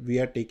data set, we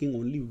are taking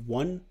only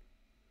one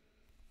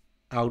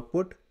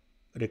output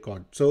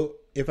record. So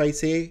if I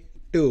say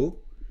 2,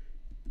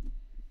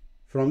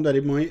 from the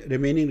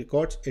remaining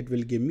records, it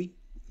will give me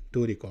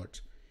 2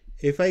 records.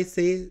 If I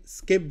say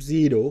skip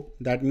 0,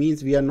 that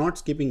means we are not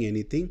skipping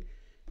anything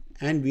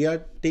and we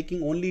are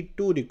taking only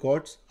 2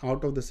 records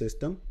out of the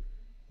system.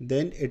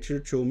 Then it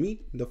should show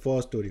me the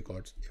first 2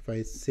 records. If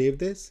I save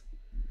this,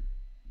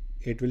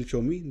 it will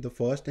show me the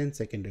first and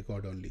second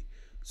record only.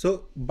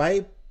 So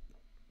by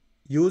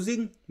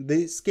using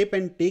the skip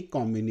and take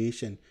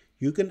combination,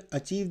 you can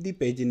achieve the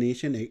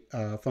pagination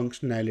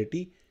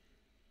functionality.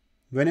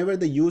 Whenever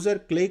the user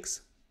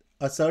clicks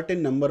a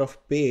certain number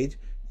of page,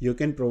 you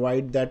can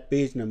provide that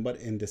page number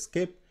in the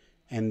skip,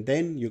 and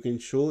then you can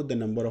show the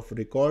number of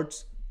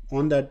records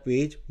on that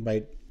page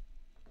by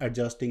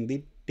adjusting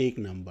the take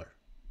number.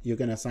 You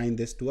can assign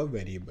this to a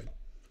variable.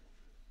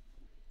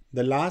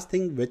 The last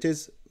thing which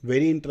is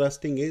very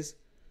interesting is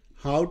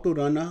how to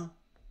run a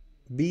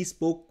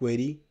bespoke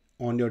query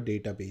on your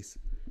database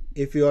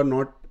if you are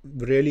not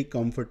really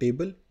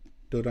comfortable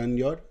to run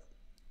your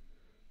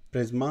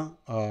Prisma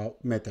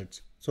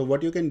methods. So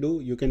what you can do,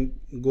 you can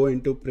go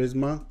into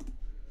Prisma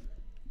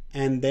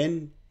and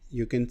then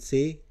you can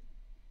say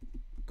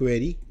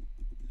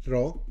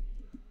queryRaw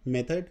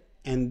method,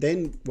 and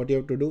then what you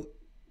have to do,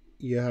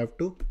 you have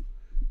to,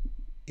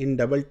 in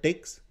double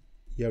ticks,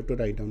 you have to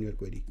write down your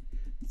query.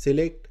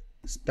 Select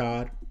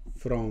star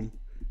from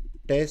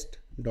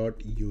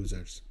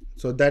test.users.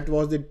 So that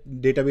was the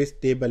database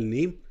table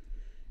name,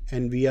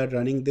 and we are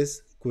running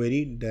this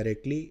query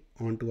directly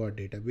onto our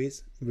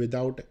database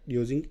without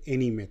using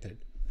any method.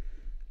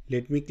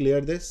 Let me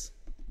clear this,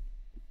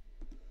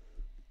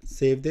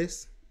 save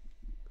this,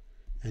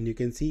 and you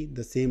can see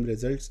the same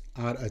results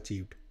are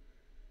achieved.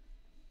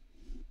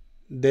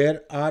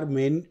 There are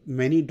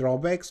many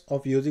drawbacks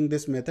of using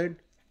this method.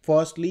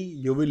 Firstly,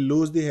 you will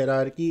lose the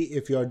hierarchy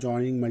if you are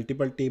joining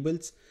multiple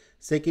tables.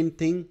 Second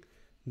thing,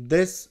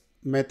 this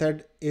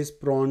method is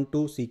prone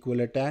to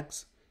SQL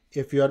attacks.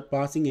 If you are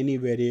passing any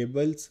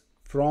variables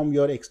from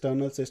your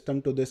external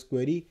system to this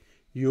query,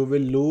 you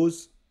will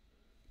lose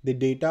the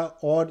data,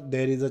 or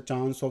there is a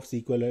chance of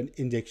SQL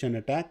injection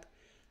attack,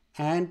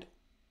 and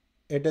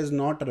it is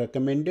not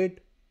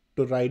recommended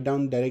to write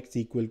down direct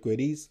SQL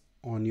queries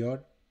on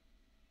your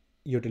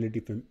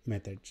utility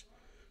methods.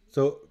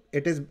 So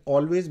it is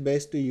always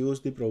best to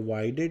use the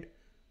provided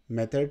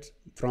methods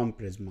from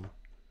Prisma.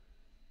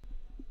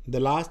 The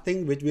last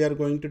thing which we are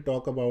going to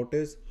talk about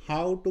is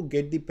how to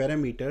get the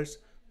parameters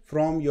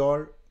from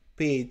your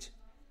page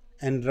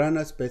and run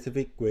a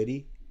specific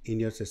query in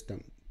your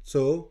system.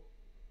 So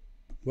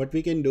what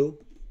we can do,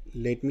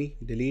 let me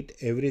delete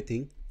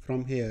everything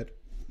from here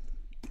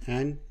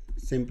and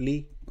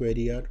simply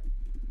query our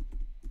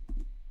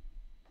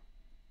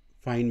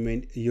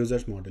findMany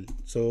users model.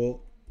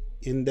 So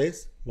in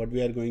this, what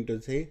we are going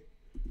to say,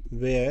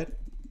 where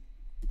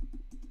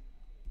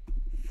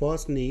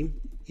first name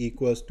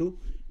equals to,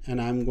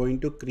 and I'm going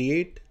to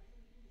create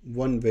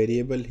one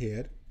variable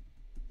here,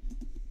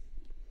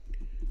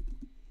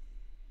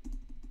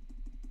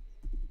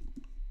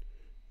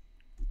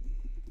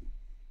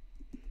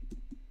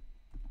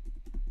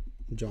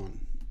 John,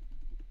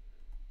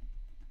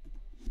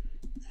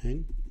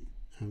 and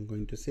I'm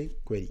going to say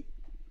query.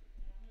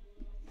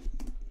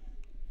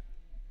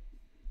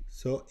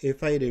 So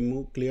if I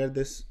clear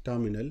this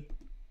terminal,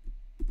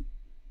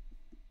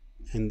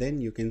 and then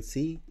you can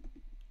see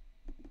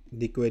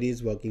the query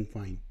is working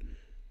fine.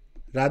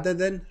 Rather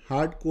than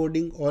hard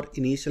coding or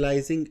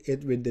initializing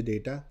it with the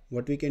data,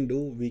 what we can do,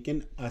 we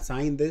can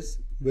assign this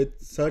with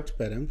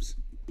searchParams.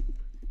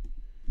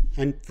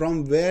 And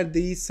from where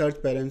these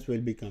searchParams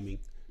will be coming?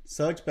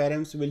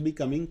 SearchParams will be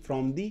coming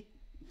from the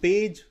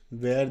page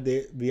where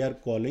we are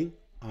calling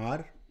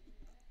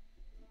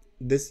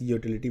this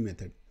utility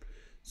method.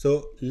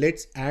 So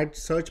let's add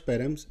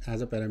searchParams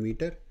as a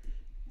parameter,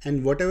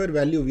 and whatever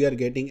value we are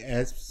getting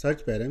as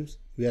searchParams,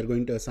 we are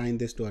going to assign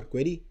this to our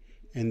query,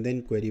 and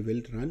then query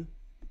will run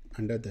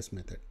under this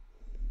method.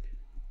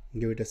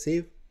 Give it a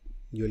save.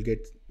 You will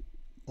get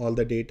all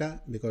the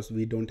data because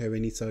we don't have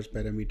any search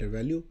parameter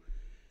value.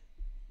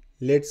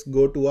 Let's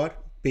go to our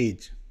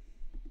page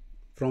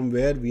from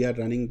where we are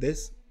running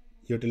this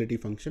utility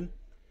function.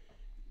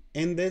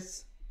 In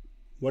this,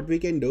 what we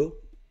can do,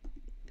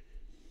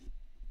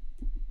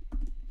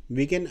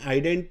 we can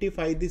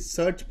identify the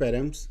search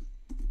params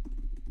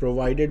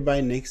provided by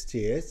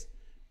Nextjs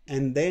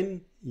and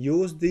then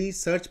use the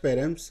search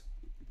params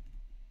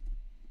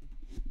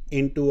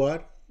into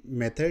our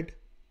method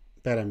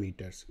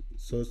parameters.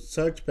 So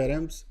search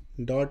params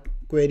dot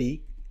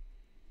query,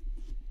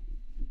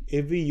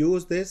 if we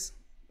use this,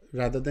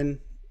 rather than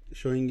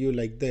showing you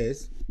like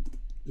this,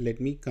 let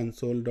me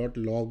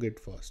console.log it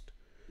first.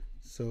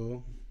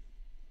 So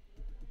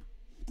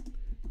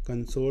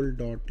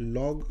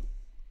console.log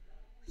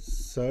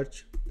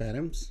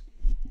searchParams,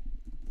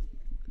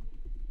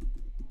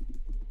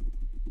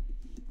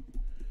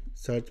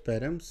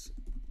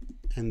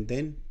 and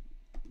then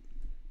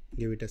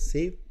give it a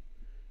save.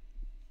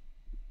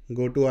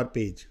 Go to our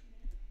page,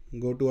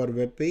 go to our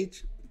web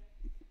page,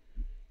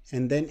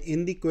 and then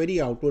in the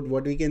query output,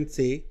 what we can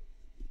say,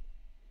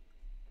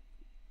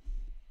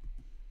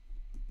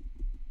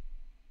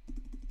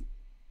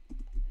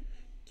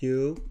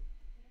 Q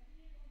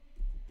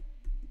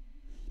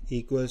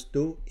equals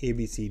to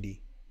ABCD.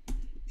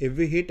 If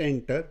we hit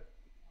enter,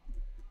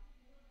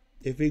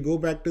 if we go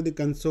back to the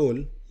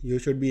console, you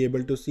should be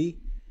able to see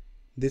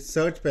this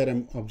search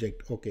param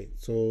object. Okay,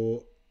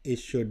 so it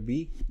should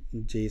be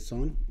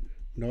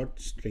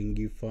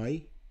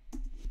JSON.stringify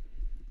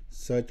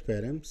search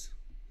params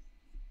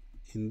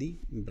in the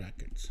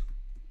brackets.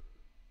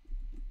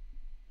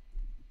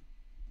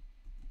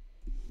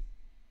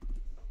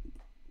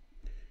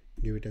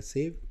 Give it a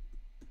save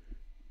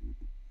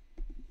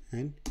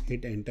and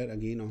hit enter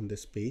again on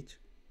this page.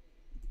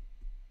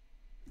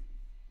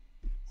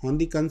 On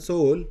the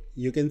console,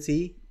 you can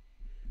see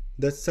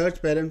the search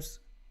params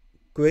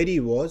query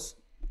was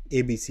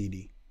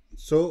ABCD.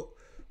 So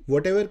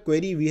whatever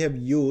query we have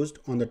used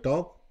on the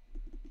top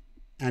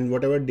and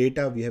whatever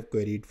data we have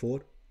queried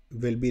for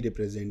will be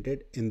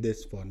represented in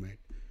this format.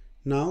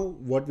 Now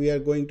what we are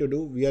going to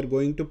do, we are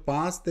going to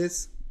pass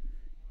this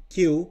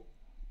Q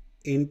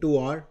into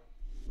our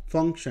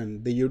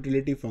function, the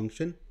utility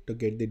function, to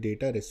get the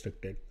data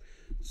restricted.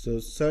 So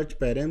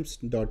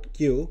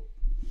searchParams.q,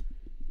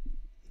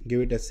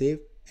 give it a save,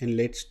 and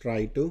let's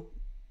try to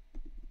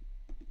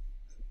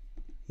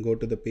go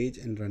to the page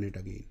and run it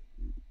again.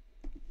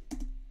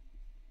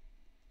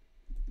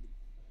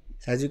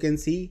 As you can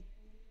see,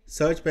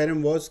 search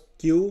param was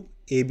Q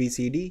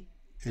ABCD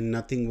and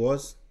nothing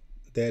was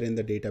there in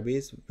the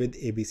database with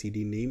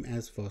ABCD name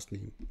as first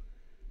name.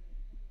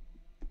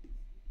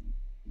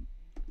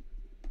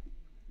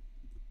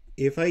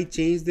 If I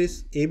change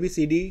this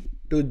ABCD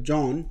to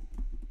John,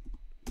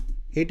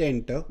 hit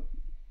enter,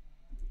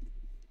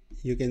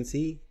 you can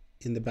see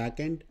in the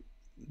backend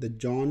the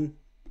John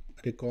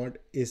record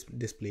is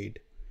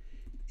displayed.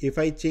 If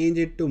I change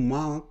it to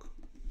Mark,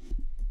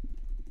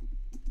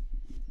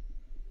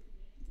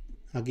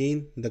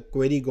 again the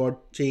query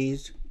got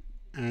changed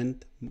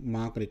and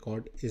Mark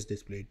record is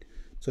displayed.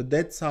 So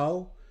that's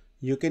how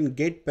you can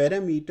get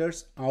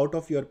parameters out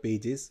of your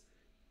pages,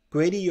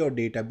 query your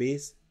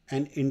database,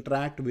 and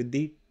interact with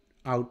the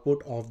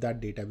output of that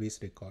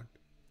database record.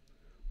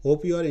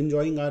 Hope you are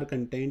enjoying our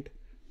content.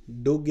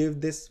 Do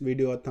give this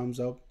video a thumbs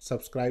up,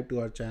 subscribe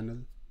to our channel.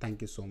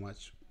 Thank you so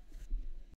much.